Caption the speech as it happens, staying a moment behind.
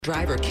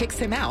Driver kicks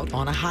him out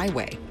on a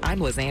highway. I'm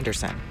Liz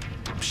Anderson.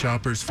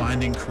 Shoppers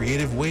finding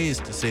creative ways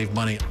to save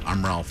money.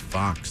 I'm Ralph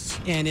Fox.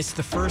 And it's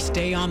the first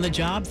day on the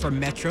job for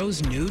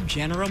Metro's new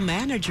general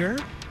manager.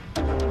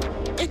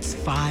 It's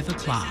 5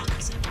 o'clock.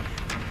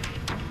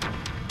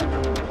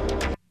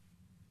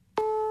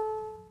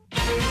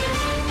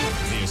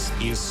 This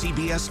is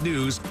CBS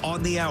News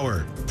on the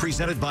Hour,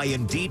 presented by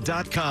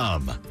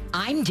Indeed.com.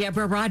 I'm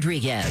Deborah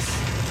Rodriguez.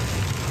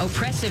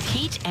 Oppressive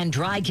heat and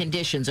dry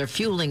conditions are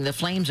fueling the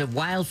flames of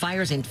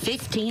wildfires in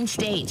 15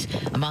 states,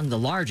 among the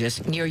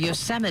largest near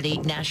Yosemite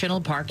National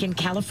Park in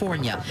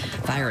California.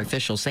 Fire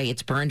officials say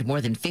it's burned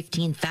more than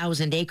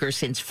 15,000 acres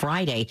since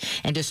Friday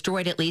and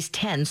destroyed at least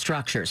 10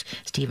 structures.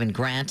 Stephen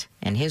Grant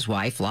and his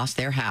wife lost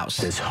their house.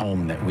 This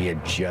home that we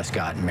had just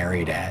gotten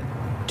married at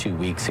 2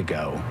 weeks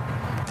ago,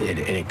 it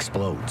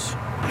explodes,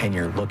 and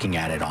you're looking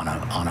at it on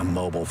a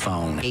mobile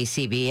phone.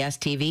 ACBS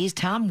TV's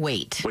Tom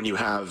Waite. When you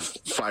have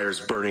fires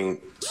burning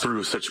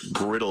through such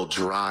brittle,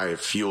 dry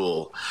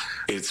fuel,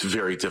 it's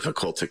very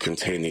difficult to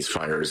contain these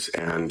fires.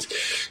 And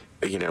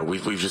you know, we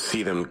just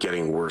see them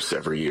getting worse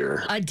every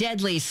year. A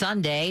deadly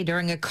Sunday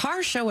during a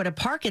car show at a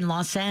park in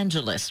Los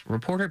Angeles.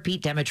 Reporter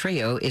Pete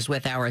Demetrio is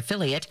with our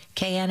affiliate,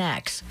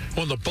 KNX.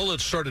 When the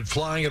bullets started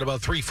flying at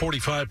about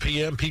 3:45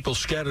 p.m., people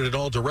scattered in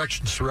all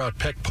directions throughout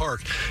Peck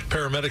Park.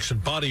 Paramedics in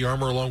body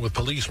armor, along with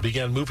police,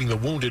 began moving the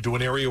wounded to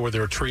an area where they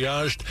were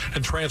triaged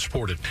and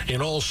transported. In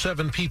all,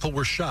 7 people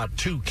were shot,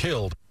 2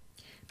 killed.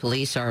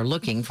 Police are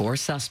looking for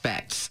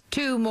suspects.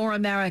 2 more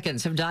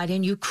Americans have died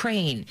in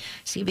Ukraine.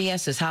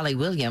 CBS's Holly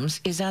Williams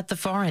is at the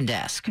foreign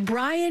desk.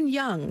 Brian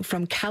Young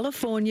from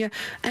California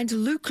and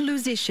Luke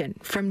Luzishin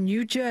from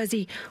New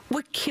Jersey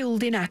were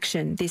killed in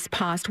action this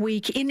past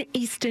week in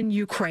eastern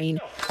Ukraine,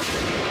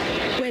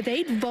 where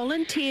they'd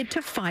volunteered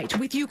to fight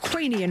with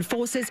Ukrainian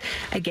forces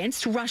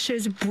against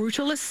Russia's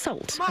brutal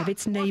assault of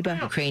its neighbor.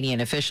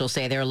 Ukrainian officials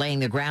say they're laying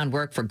the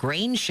groundwork for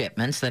grain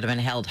shipments that have been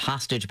held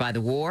hostage by the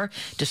war,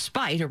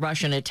 despite a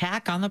Russian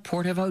attack on the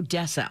port of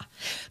Odessa.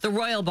 The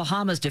Royal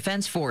Bahamas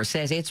Defense Force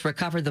says it's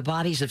recovered the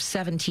bodies of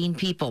 17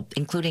 people,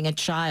 including a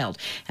child,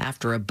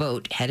 after a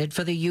boat headed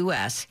for the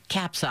U.S.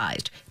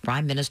 capsized.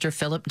 Prime Minister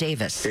Philip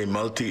Davis. A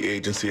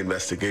multi-agency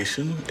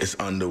investigation is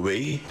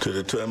underway to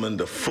determine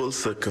the full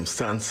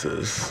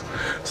circumstances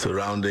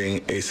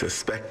surrounding a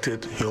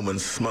suspected human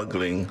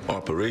smuggling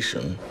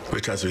operation,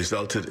 which has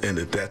resulted in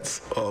the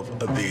deaths of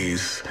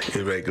these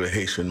irregular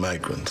Haitian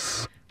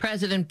migrants.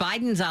 President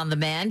Biden's on the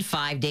mend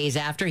 5 days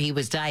after he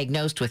was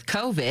diagnosed with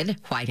COVID.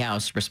 White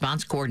House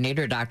response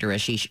coordinator Dr.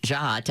 Ashish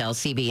Jha tells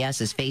CBS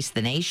has faced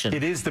the nation.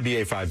 It is the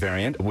BA.5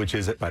 variant, which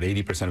is about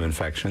 80% of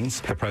infections.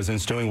 The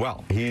president's doing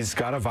well. He's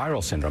got a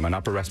viral syndrome, an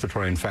upper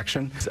respiratory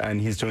infection, and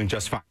he's doing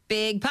just fine.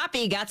 Big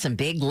Puppy got some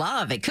big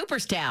love at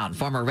Cooperstown.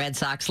 Former Red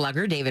Sox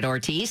slugger David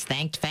Ortiz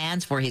thanked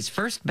fans for his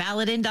first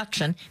ballot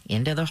induction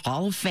into the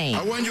Hall of Fame.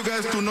 I want you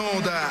guys to know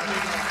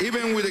that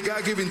even with the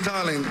God-given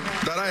talent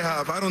that I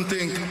have, I don't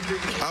think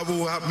I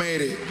would have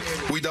made it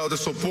without the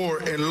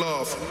support and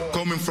love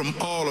coming from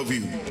all of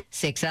you.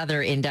 6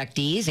 other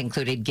inductees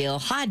included Gil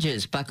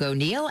Hodges, Buck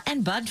O'Neill,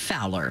 and Bud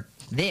Fowler.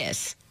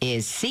 This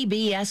is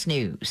CBS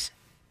News.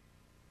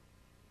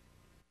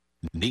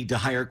 Need to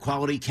hire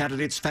quality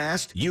candidates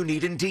fast? You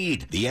need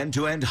Indeed, the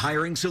end-to-end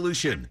hiring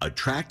solution.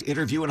 Attract,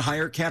 interview, and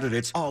hire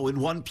candidates all in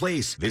one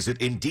place. Visit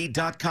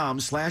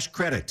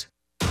Indeed.com/credit.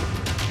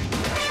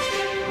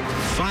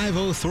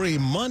 5:03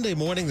 Monday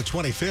morning, the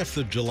 25th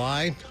of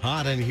July.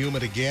 Hot and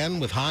humid again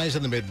with highs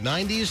in the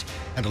mid-90s,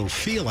 and it'll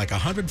feel like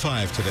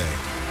 105 today.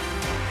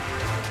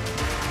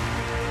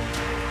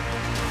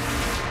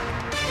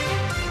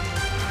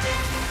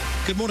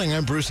 Good morning,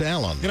 I'm Bruce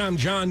Allen. And I'm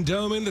John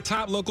Doman. The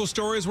top local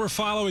stories we're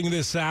following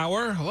this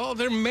hour. Well,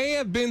 there may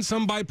have been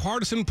some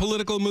bipartisan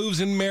political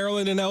moves in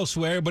Maryland and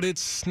elsewhere, but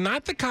it's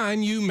not the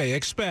kind you may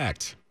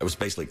expect. It was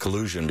basically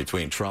collusion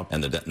between Trump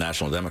and the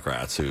National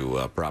Democrats who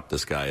propped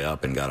this guy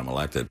up and got him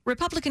elected.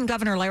 Republican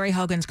Governor Larry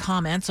Hogan's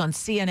comments on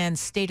CNN's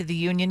State of the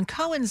Union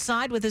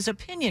coincide with his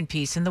opinion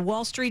piece in the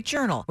Wall Street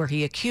Journal, where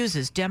he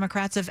accuses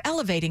Democrats of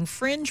elevating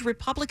fringe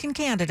Republican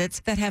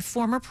candidates that have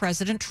former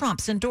President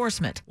Trump's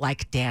endorsement,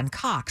 like Dan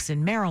Cox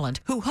in Maryland,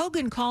 who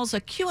Hogan calls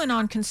a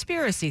QAnon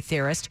conspiracy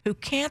theorist who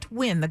can't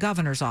win the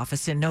governor's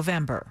office in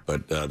November.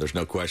 But there's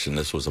no question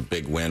this was a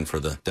big win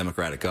for the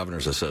Democratic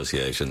Governors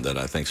Association that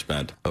I think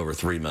spent over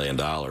 $3 million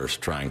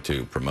trying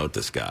to promote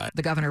this guy.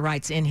 The governor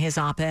writes in his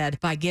op-ed,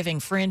 by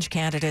giving fringe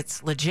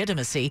candidates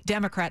legitimacy,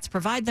 Democrats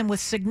provide them with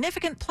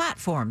significant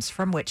platforms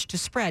from which to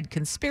spread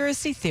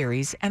conspiracy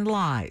theories and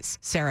lies.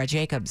 Sarah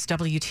Jacobs,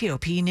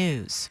 WTOP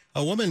News.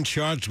 A woman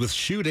charged with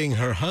shooting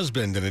her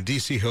husband in a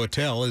D.C.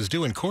 hotel is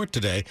due in court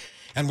today,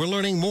 and we're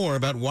learning more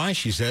about why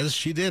she says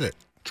she did it.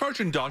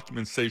 Charging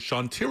documents say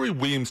Shantiri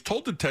Weems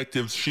told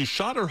detectives she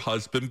shot her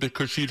husband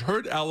because she'd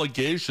heard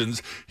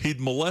allegations he'd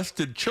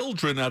molested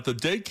children at the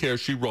daycare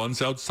she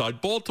runs outside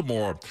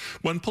Baltimore.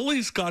 When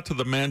police got to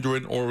the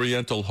Mandarin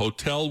Oriental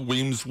Hotel,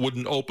 Weems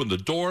wouldn't open the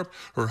door.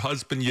 Her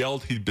husband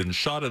yelled he'd been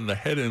shot in the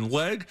head and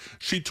leg.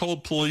 She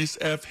told police,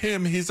 F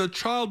him, he's a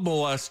child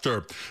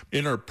molester.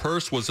 In her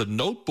purse was a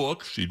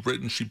notebook. She'd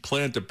written she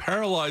planned to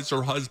paralyze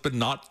her husband,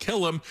 not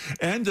kill him,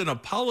 and an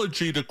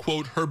apology to,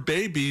 quote, her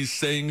babies,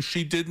 saying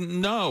she didn't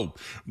know.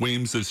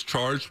 Weems is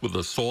charged with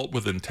assault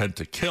with intent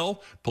to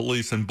kill.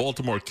 Police in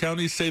Baltimore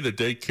County say the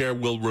daycare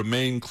will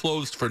remain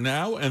closed for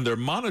now, and they're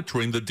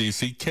monitoring the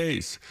D.C.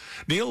 case.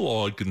 Neil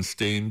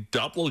Augenstein,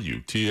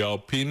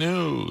 WTOP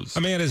News.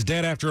 A man is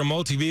dead after a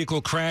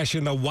multi-vehicle crash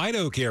in the White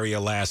Oak area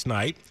last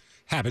night.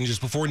 Happened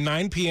just before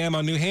 9 p.m.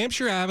 on New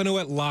Hampshire Avenue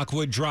at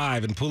Lockwood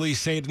Drive, and police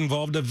say it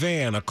involved a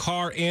van, a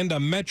car, and a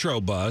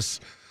Metro bus.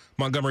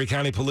 Montgomery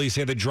County Police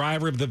say the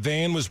driver of the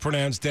van was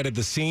pronounced dead at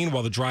the scene,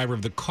 while the driver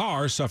of the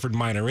car suffered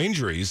minor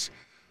injuries.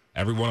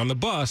 Everyone on the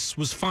bus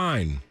was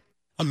fine.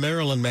 A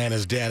Maryland man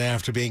is dead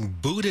after being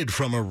booted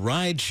from a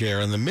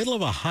rideshare in the middle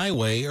of a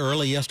highway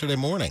early yesterday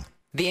morning.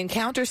 The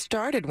encounter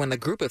started when the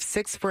group of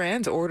 6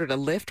 friends ordered a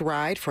Lyft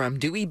ride from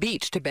Dewey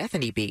Beach to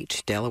Bethany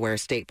Beach. Delaware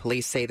State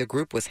Police say the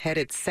group was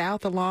headed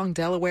south along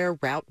Delaware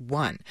Route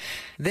 1.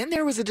 Then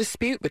there was a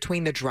dispute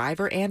between the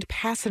driver and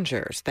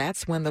passengers.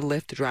 That's when the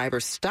Lyft driver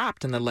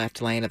stopped in the left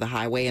lane of the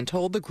highway and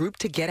told the group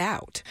to get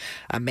out.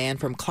 A man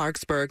from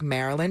Clarksburg,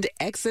 Maryland,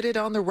 exited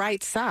on the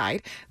right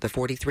side. The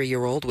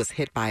 43-year-old was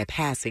hit by a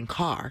passing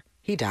car.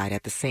 He died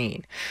at the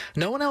scene.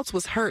 No one else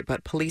was hurt,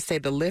 but police say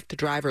the Lyft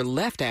driver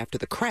left after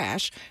the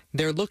crash.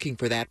 They're looking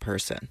for that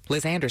person.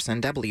 Liz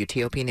Anderson,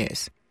 WTOP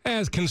News.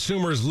 As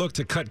consumers look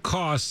to cut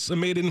costs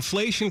amid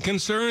inflation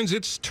concerns,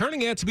 it's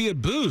turning out to be a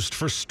boost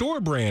for store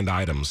brand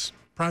items.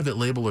 Private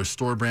label or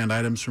store brand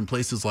items from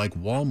places like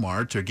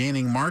Walmart are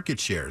gaining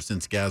market share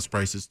since gas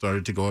prices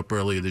started to go up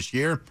earlier this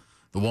year.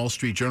 The Wall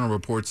Street Journal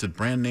reports that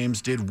brand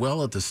names did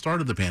well at the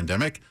start of the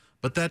pandemic,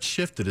 but that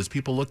shifted as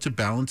people look to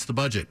balance the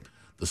budget.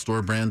 The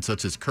store brands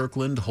such as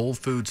Kirkland, Whole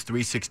Foods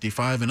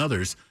 365, and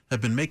others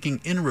have been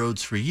making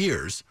inroads for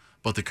years,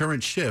 but the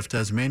current shift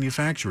has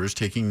manufacturers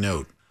taking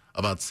note.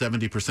 About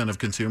 70% of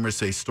consumers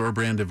say store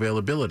brand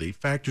availability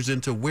factors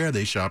into where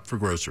they shop for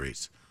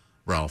groceries.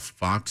 Ralph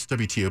Fox,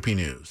 WTOP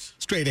News.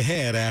 Straight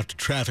ahead after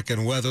traffic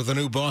and weather, the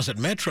new boss at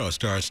Metro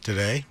starts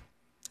today.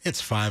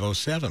 It's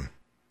 5:07.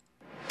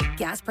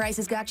 Gas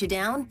prices got you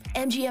down?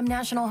 MGM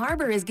National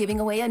Harbor is giving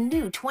away a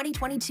new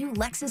 2022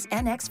 Lexus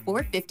NX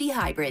 450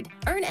 Hybrid.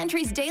 Earn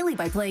entries daily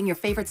by playing your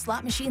favorite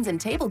slot machines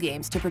and table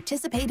games to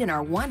participate in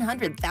our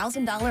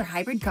 $100,000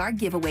 hybrid car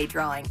giveaway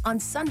drawing on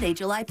Sunday,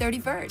 July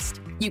 31st.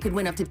 You could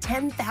win up to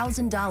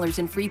 $10,000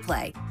 in free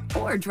play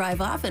or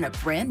drive off in a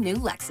brand new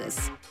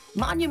Lexus.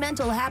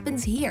 Monumental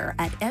happens here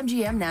at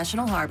MGM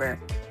National Harbor.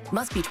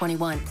 Must be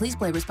 21. Please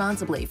play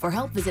responsibly. For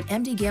help, visit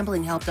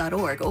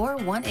mdgamblinghelp.org or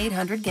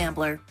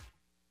 1-800-GAMBLER.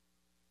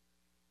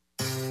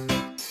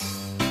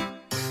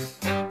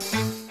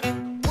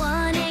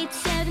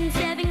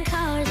 1-877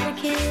 Cars for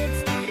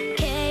Kids.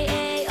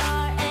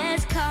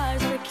 KARS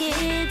Cars for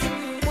Kids.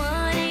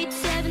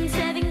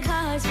 1-877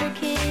 Cars for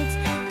Kids.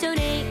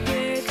 Donate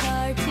your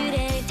car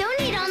today.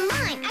 Donate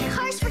online at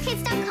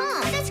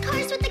carsforkids.com. That's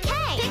cars with a K.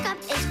 Pickup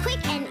is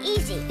quick and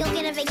easy. You'll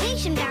get a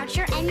vacation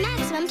voucher and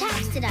maximum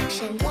tax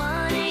deduction.